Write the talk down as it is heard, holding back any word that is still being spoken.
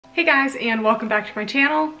Hey guys, and welcome back to my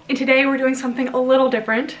channel. And today we're doing something a little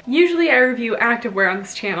different. Usually I review activewear on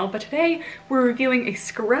this channel, but today we're reviewing a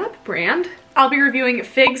scrub brand. I'll be reviewing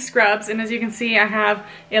Fig scrubs, and as you can see, I have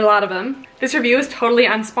a lot of them. This review is totally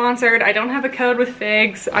unsponsored. I don't have a code with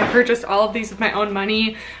Figs. I purchased all of these with my own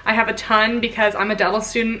money. I have a ton because I'm a dental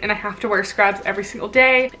student and I have to wear scrubs every single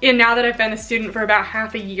day. And now that I've been a student for about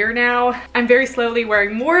half a year now, I'm very slowly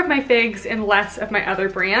wearing more of my Figs and less of my other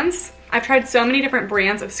brands. I've tried so many different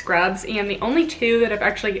brands of scrubs, and the only two that I've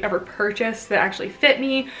actually ever purchased that actually fit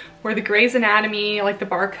me were the Grey's Anatomy, like the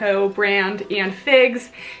Barco brand, and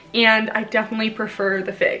Figs, and I definitely prefer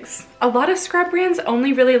the Figs. A lot of scrub brands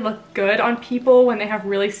only really look good on people when they have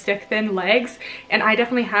really stick thin legs, and I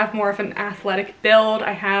definitely have more of an athletic build.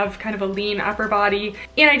 I have kind of a lean upper body,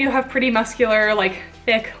 and I do have pretty muscular, like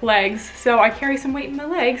thick legs, so I carry some weight in my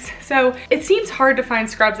legs. So it seems hard to find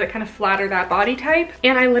scrubs that kind of flatter that body type,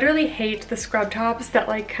 and I literally hate the scrub tops that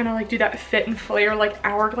kind of do that fit and flare like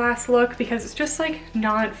hourglass look, because it's just like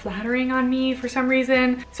not flattering on me for some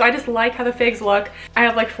reason. So I just like how the Figs look. I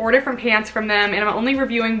have like 4 different pants from them, and I'm only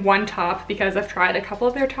reviewing one top because I've tried a couple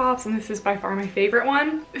of their tops and this is by far my favorite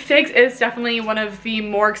one. Figs is definitely one of the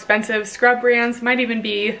more expensive scrub brands, might even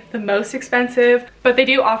be the most expensive, but they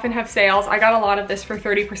do often have sales. I got a lot of this for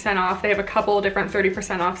 30% off. They have a couple different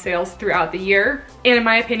 30% off sales throughout the year. And in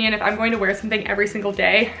my opinion, if I'm going to wear something every single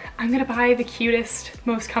day, I'm gonna buy the cutest,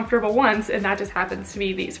 most comfortable ones, and that just happens to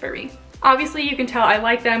be these for me. Obviously you can tell I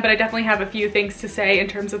like them, but I definitely have a few things to say in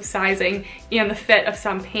terms of sizing and the fit of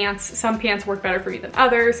some pants. Some pants work better for me than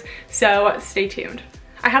others, so stay tuned.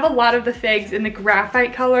 I have a lot of the Figs in the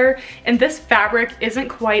graphite color, and this fabric isn't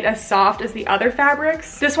quite as soft as the other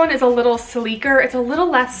fabrics. This one is a little sleeker. It's a little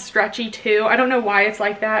less stretchy too. I don't know why it's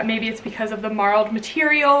like that. Maybe it's because of the marled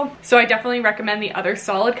material. So I definitely recommend the other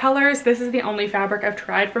solid colors. This is the only fabric I've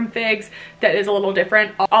tried from Figs that is a little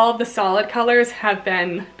different. All of the solid colors have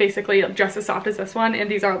been basically just as soft as this one,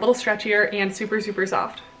 and these are a little stretchier and super, super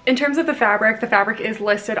soft. In terms of the fabric is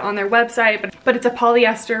listed on their website, but it's a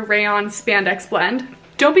polyester rayon spandex blend.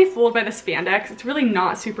 Don't be fooled by the spandex. It's really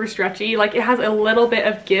not super stretchy. Like, it has a little bit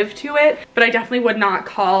of give to it, but I definitely would not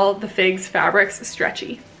call the Figs fabrics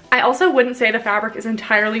stretchy. I also wouldn't say the fabric is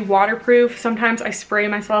entirely waterproof. Sometimes I spray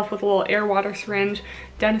myself with a little air water syringe.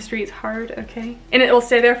 Dentistry is hard, okay? And it will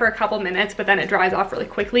stay there for a couple minutes, but then it dries off really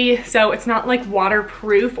quickly. So it's not like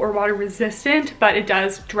waterproof or water resistant, but it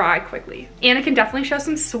does dry quickly. And it can definitely show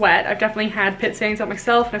some sweat. I've definitely had pit stains on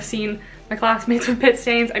myself, and I've seen my classmates with pit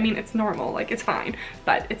stains. I mean, it's normal, like it's fine,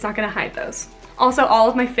 but it's not gonna hide those. Also, all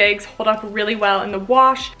of my Figs hold up really well in the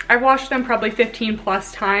wash. I've washed them probably 15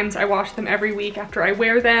 plus times. I wash them every week after I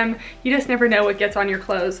wear them. You just never know what gets on your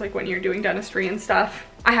clothes, like when you're doing dentistry and stuff.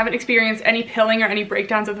 I haven't experienced any pilling or any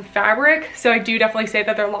breakdowns of the fabric, so I do definitely say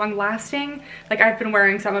that they're long lasting. Like, I've been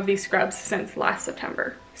wearing some of these scrubs since last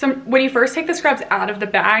September. So when you first take the scrubs out of the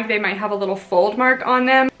bag, they might have a little fold mark on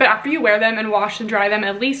them, but after you wear them and wash and dry them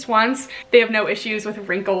at least once, they have no issues with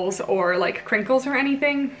wrinkles or like crinkles or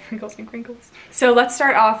anything. Wrinkles and crinkles. So let's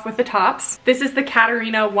start off with the tops. This is the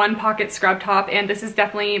Catarina one pocket scrub top, and this is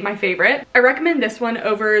definitely my favorite. I recommend this one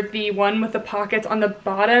over the one with the pockets on the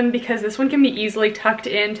bottom because this one can be easily tucked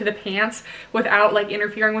into the pants without like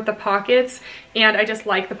interfering with the pockets, and I just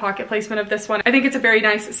like the pocket placement of this one. I think it's a very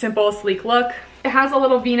nice, simple, sleek look. It has a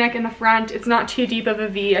little V-neck in the front. It's not too deep of a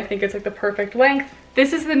V. I think it's like the perfect length.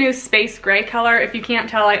 This is the new space gray color. If you can't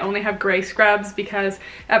tell, I only have gray scrubs because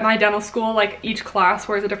at my dental school, like each class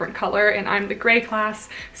wears a different color, and I'm the gray class.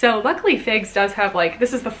 So luckily Figs does have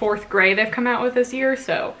this is the 4th gray they've come out with this year,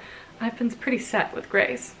 so I've been pretty set with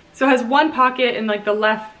grays. So it has one pocket in like the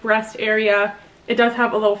left breast area. It does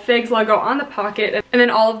have a little Figs logo on the pocket, and then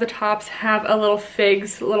all of the tops have a little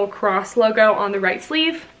Figs little cross logo on the right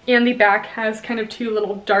sleeve. And the back has kind of 2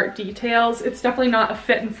 little dart details. It's definitely not a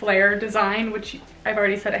fit and flare design, which I've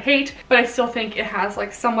already said I hate, but I still think it has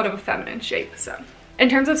like somewhat of a feminine shape, so. In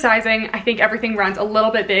terms of sizing, I think everything runs a little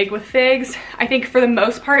bit big with Figs. I think for the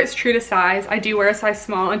most part it's true to size. I do wear a size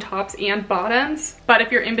small in tops and bottoms, but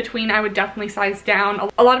if you're in between, I would definitely size down.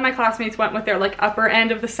 A lot of my classmates went with their like upper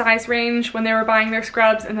end of the size range when they were buying their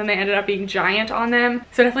scrubs, and then they ended up being giant on them.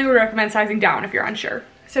 So definitely would recommend sizing down if you're unsure.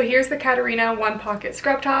 So here's the Catarina one pocket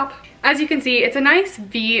scrub top. As you can see, it's a nice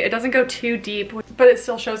V. It doesn't go too deep, but it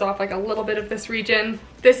still shows off like a little bit of this region.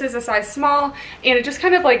 This is a size small, and it just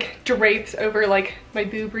kind of like drapes over like my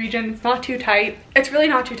boob region. It's not too tight. It's really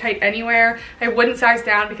not too tight anywhere. I wouldn't size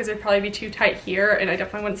down because it'd probably be too tight here, and I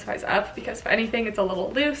definitely wouldn't size up because if anything, it's a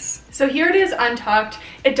little loose. So here it is untucked.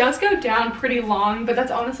 It does go down pretty long, but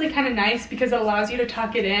that's honestly kind of nice because it allows you to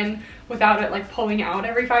tuck it in without it like pulling out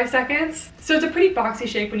every 5 seconds. So it's a pretty boxy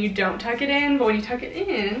shape when you don't tuck it in, but when you tuck it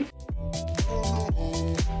in,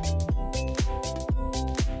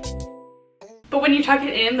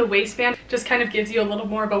 the waistband just kind of gives you a little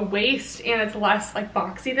more of a waist, and it's less like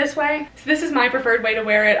boxy this way. So this is my preferred way to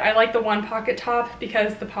wear it. I like the one pocket top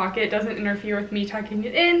because the pocket doesn't interfere with me tucking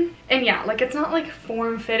it in. And yeah, like it's not like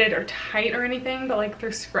form fitted or tight or anything, but like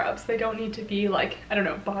they're scrubs. They don't need to be like, I don't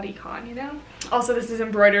know, bodycon, you know? Also, this is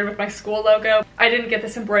embroidered with my school logo. I didn't get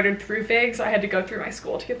this embroidered through Figs. I had to go through my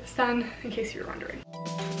school to get this done, in case you were wondering.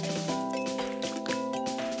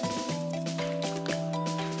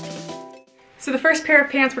 So the first pair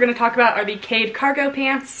of pants we're going to talk about are the Kade cargo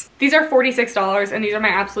pants. These are $46, and these are my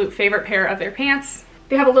absolute favorite pair of their pants.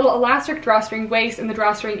 They have a little elastic drawstring waist, and the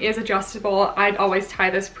drawstring is adjustable. I'd always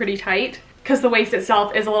tie this pretty tight because the waist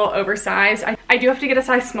itself is a little oversized. I do have to get a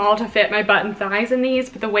size small to fit my butt and thighs in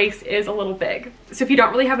these, but the waist is a little big. So if you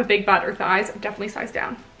don't really have a big butt or thighs, definitely size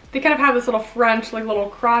down. They kind of have this little front, like little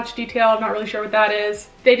crotch detail. I'm not really sure what that is.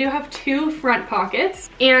 They do have 2 front pockets,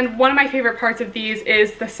 and one of my favorite parts of these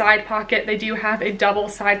is the side pocket. They do have a double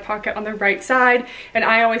side pocket on the right side, and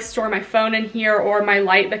I always store my phone in here or my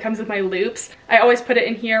light that comes with my loops. I always put it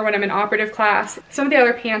in here when I'm in operative class. Some of the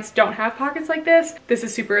other pants don't have pockets like this. This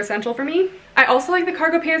is super essential for me. I also like the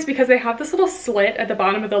cargo pants because they have this little slit at the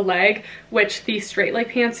bottom of the leg, which the straight leg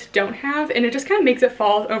pants don't have, and it just kind of makes it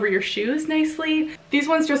fall over your shoes nicely. These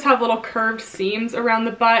ones just have little curved seams around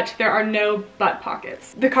the butt. There are no butt pockets.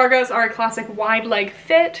 The cargos are a classic wide leg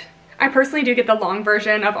fit. I personally do get the long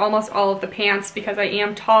version of almost all of the pants because I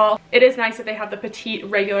am tall. It is nice that they have the petite,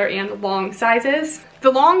 regular, and long sizes. The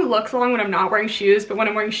long looks long when I'm not wearing shoes, but when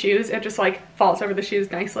I'm wearing shoes, it just like falls over the shoes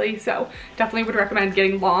nicely. So definitely would recommend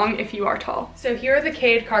getting long if you are tall. So here are the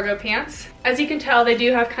Kade cargo pants. As you can tell, they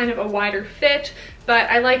do have kind of a wider fit, but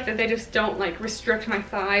I like that they just don't like restrict my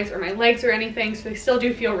thighs or my legs or anything, so they still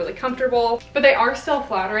do feel really comfortable, but they are still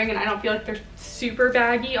flattering, and I don't feel like they're super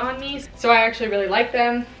baggy on me, so I actually really like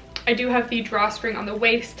them. I do have the drawstring on the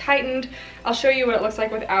waist tightened. I'll show you what it looks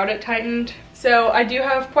like without it tightened. So I do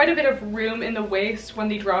have quite a bit of room in the waist when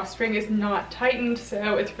the drawstring is not tightened,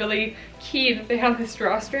 so it's really key that they have this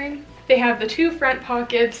drawstring. They have the 2 front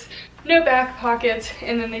pockets, no back pockets,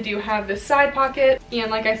 and then they do have this side pocket, and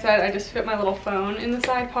like I said, I just fit my little phone in the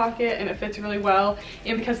side pocket and it fits really well,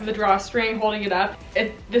 and because of the drawstring holding it up,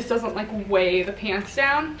 this doesn't like weigh the pants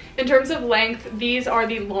down. In terms of length, these are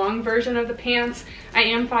the long version of the pants. I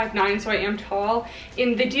am 5'9", so I am tall,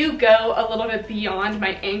 and they do go a little bit beyond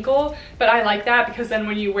my ankle, but I like that because then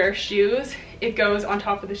when you wear shoes, it goes on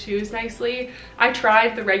top of the shoes nicely. I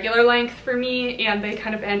tried the regular length for me, and they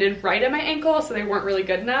kind of ended right at my ankle, so they weren't really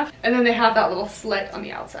good enough. And then they have that little slit on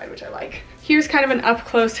the outside, which I like. Here's kind of an up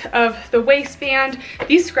close of the waistband.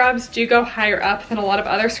 These scrubs do go higher up than a lot of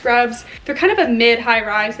other scrubs. They're kind of a mid-high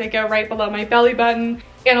rise. They go right below my belly button.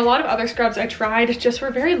 And a lot of other scrubs I tried just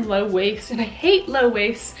were very low waist, and I hate low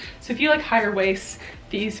waists. So if you like higher waists,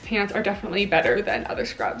 these pants are definitely better than other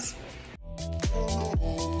scrubs.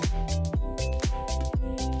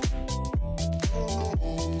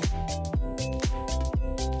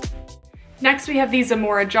 Next we have these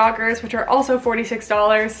Zamora joggers, which are also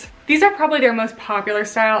 $46. These are probably their most popular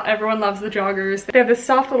style. Everyone loves the joggers. They have this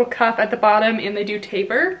soft little cuff at the bottom, and they do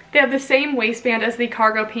taper. They have the same waistband as the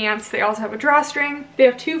cargo pants. They also have a drawstring. They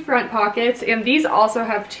have 2 front pockets, and these also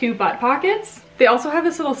have 2 butt pockets. They also have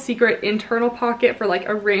this little secret internal pocket for like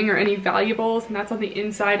a ring or any valuables, and that's on the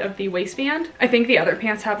inside of the waistband. I think the other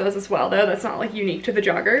pants have those as well though. That's not like unique to the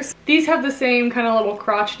joggers. These have the same kind of little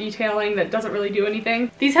crotch detailing that doesn't really do anything.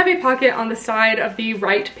 These have a pocket on the side of the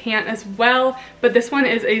right pant as well, but this one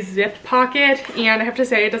is a zip pocket, and I have to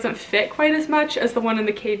say it doesn't fit quite as much as the one in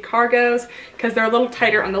the Kade cargos because they're a little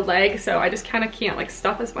tighter on the leg, so I just kind of can't like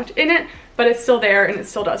stuff as much in it, but it's still there and it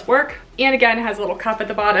still does work. And again, it has a little cuff at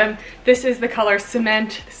the bottom. This is the color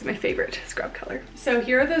Cement. This is my favorite scrub color. So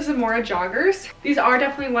here are the Zamora joggers. These are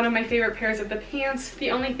definitely one of my favorite pairs of the pants.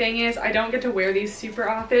 The only thing is I don't get to wear these super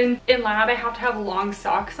often. In lab, I have to have long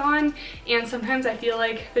socks on, and sometimes I feel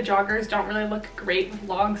like the joggers don't really look great with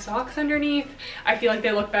long socks underneath. I feel like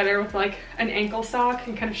they look better with like an ankle sock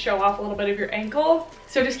and kind of show off a little bit of your ankle.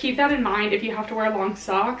 So just keep that in mind if you have to wear long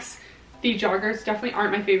socks. The joggers definitely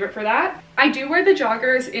aren't my favorite for that. I do wear the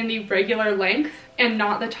joggers in the regular length and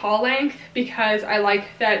not the tall length because I like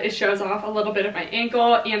that it shows off a little bit of my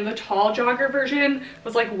ankle, and the tall jogger version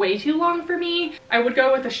was like way too long for me. I would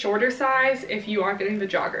go with a shorter size if you are getting the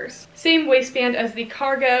joggers. Same waistband as the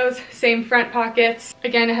cargos, same front pockets.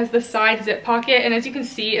 Again, it has the side zip pocket, and as you can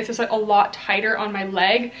see, it's just like a lot tighter on my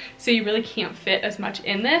leg, so you really can't fit as much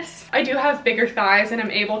in this. I do have bigger thighs and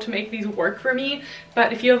I'm able to make these work for me,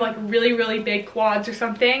 but if you have like really big quads or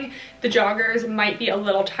something, the joggers might be a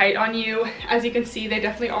little tight on you. As you can see, they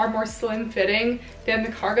definitely are more slim fitting than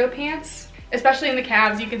the cargo pants. Especially in the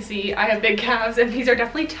calves, you can see I have big calves and these are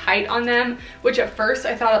definitely tight on them, which at first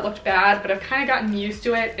I thought it looked bad, but I've kind of gotten used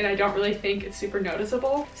to it and I don't really think it's super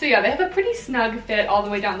noticeable. So yeah, they have a pretty snug fit all the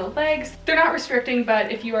way down the legs. They're not restricting,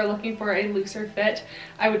 but if you are looking for a looser fit,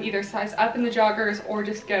 I would either size up in the joggers or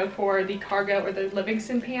just go for the cargo or the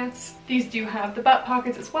Livingston pants. These do have the butt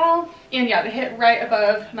pockets as well. And yeah, they hit right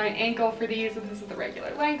above my ankle for these, and this is the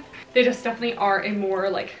regular length. They just definitely are a more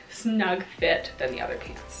like snug fit than the other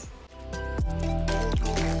pants.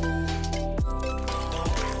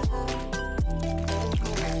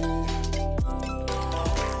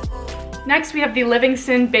 Next, we have the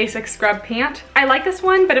Livingston Basic Scrub Pant. I like this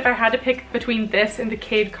one, but if I had to pick between this and the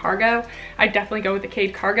Kade Cargo, I'd definitely go with the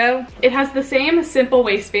Kade Cargo. It has the same simple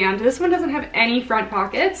waistband. This one doesn't have any front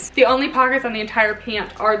pockets. The only pockets on the entire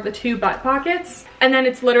pant are the 2 butt pockets. And then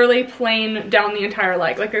it's literally plain down the entire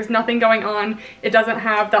leg. Like there's nothing going on. It doesn't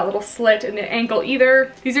have that little slit in the ankle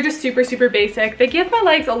either. These are just super basic. They give my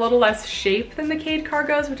legs a little less shape than the Kade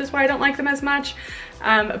Cargos, which is why I don't like them as much.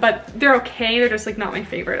 But they're okay. They're just like not my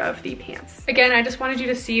favorite of the pants. Again, I just wanted you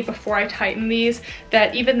to see before I tighten these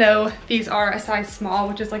that even though these are a size small,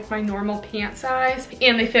 which is like my normal pant size,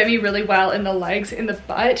 and they fit me really well in the legs and the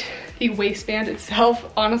butt, the waistband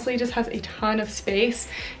itself honestly just has a ton of space.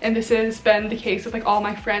 And this has been the case with like all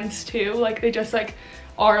my friends too. Like they just like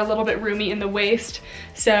are a little bit roomy in the waist.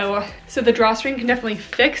 So the drawstring can definitely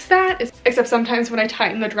fix that, except sometimes when I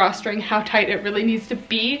tighten the drawstring how tight it really needs to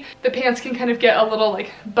be, the pants can kind of get a little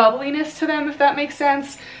like bubbliness to them, if that makes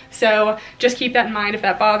sense. So just keep that in mind if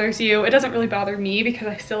that bothers you. It doesn't really bother me because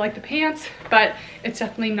I still like the pants, but it's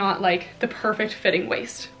definitely not like the perfect fitting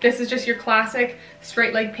waist. This is just your classic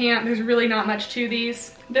straight leg pant. There's really not much to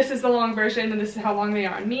these. This is the long version and this is how long they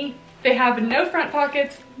are on me. They have no front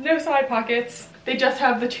pockets, no side pockets. They just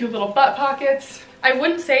have the 2 little butt pockets. I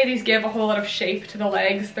wouldn't say these give a whole lot of shape to the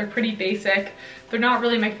legs. They're pretty basic. They're not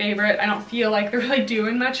really my favorite. I don't feel like they're really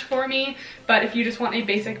doing much for me, but if you just want a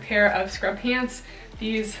basic pair of scrub pants,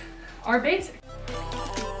 these are basic.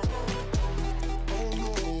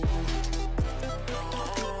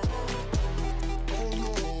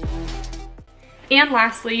 And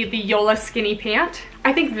lastly, the Yola skinny pant.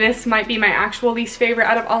 I think this might be my actual least favorite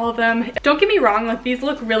out of all of them. Don't get me wrong, like these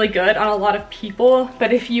look really good on a lot of people,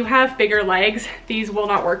 but if you have bigger legs, these will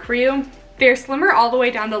not work for you. They're slimmer all the way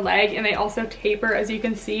down the leg and they also taper, as you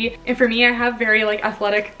can see. And for me, I have very like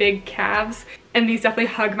athletic big calves, and these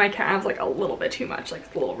definitely hug my calves like a little bit too much, like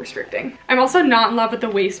it's a little restricting. I'm also not in love with the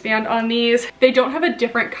waistband on these. They don't have a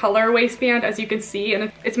different color waistband, as you can see,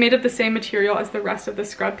 and it's made of the same material as the rest of the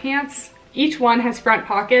scrub pants. Each one has front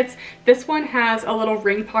pockets. This one has a little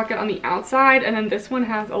ring pocket on the outside, and then this one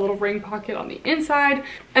has a little ring pocket on the inside.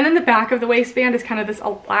 And then the back of the waistband is kind of this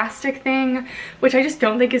elastic thing, which I just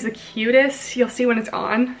don't think is the cutest. You'll see when it's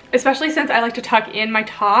on, especially since I like to tuck in my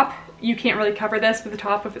top. You can't really cover this with the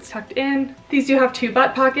top if it's tucked in. These do have 2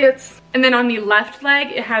 butt pockets. And then on the left leg,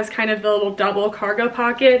 it has kind of the little double cargo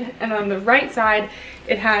pocket. And on the right side,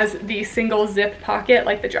 it has the single zip pocket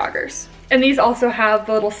like the joggers. And these also have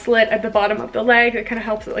the little slit at the bottom of the leg that kind of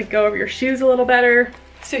helps it like go over your shoes a little better.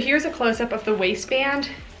 So here's a close-up of the waistband.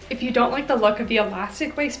 If you don't like the look of the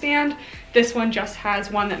elastic waistband, this one just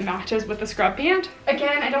has one that matches with the scrub pant.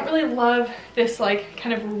 Again, I don't really love this like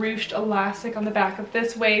kind of ruched elastic on the back of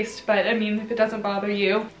this waist, but I mean, if it doesn't bother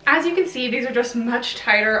you. As you can see, these are just much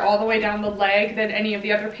tighter all the way down the leg than any of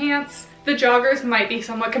the other pants. The joggers might be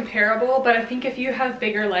somewhat comparable, but I think if you have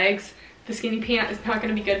bigger legs, the skinny pant is not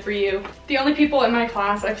going to be good for you. The only people in my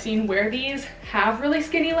class I've seen wear these have really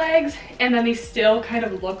skinny legs, and then they still kind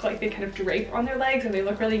of look like they kind of drape on their legs and they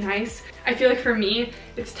look really nice. I feel like for me,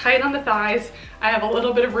 it's tight on the thighs, I have a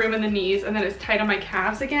little bit of room in the knees, and then it's tight on my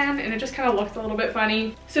calves again, and it just kind of looks a little bit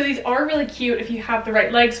funny. So these are really cute if you have the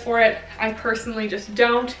right legs for it. I personally just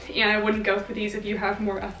don't, and I wouldn't go for these if you have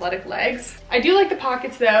more athletic legs. I do like the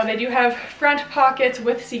pockets though. They do have front pockets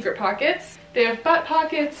with secret pockets. They have butt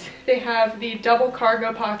pockets, they have the double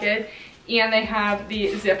cargo pocket, and they have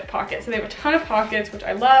the zip pocket. So they have a ton of pockets, which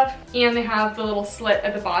I love, and they have the little slit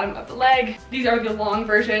at the bottom of the leg. These are the long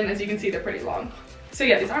version. As you can see, they're pretty long. So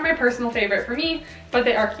yeah, these are my personal favorite for me, but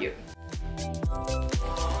they are cute.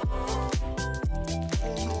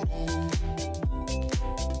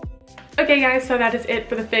 Okay guys, so that is it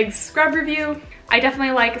for the Figs scrub review. I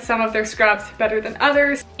definitely like some of their scrubs better than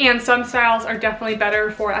others, and some styles are definitely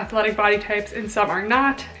better for athletic body types and some are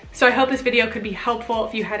not. So I hope this video could be helpful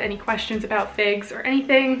if you had any questions about Figs or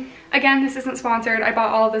anything. Again, this isn't sponsored. I bought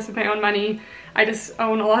all of this with my own money. I just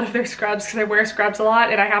own a lot of their scrubs because I wear scrubs a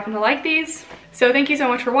lot and I happen to like these. So thank you so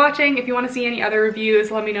much for watching. If you want to see any other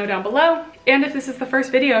reviews, let me know down below. And if this is the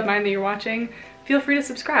first video of mine that you're watching, feel free to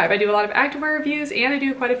subscribe. I do a lot of activewear reviews and I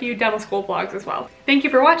do quite a few dental school vlogs as well. Thank you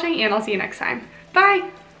for watching and I'll see you next time. Bye!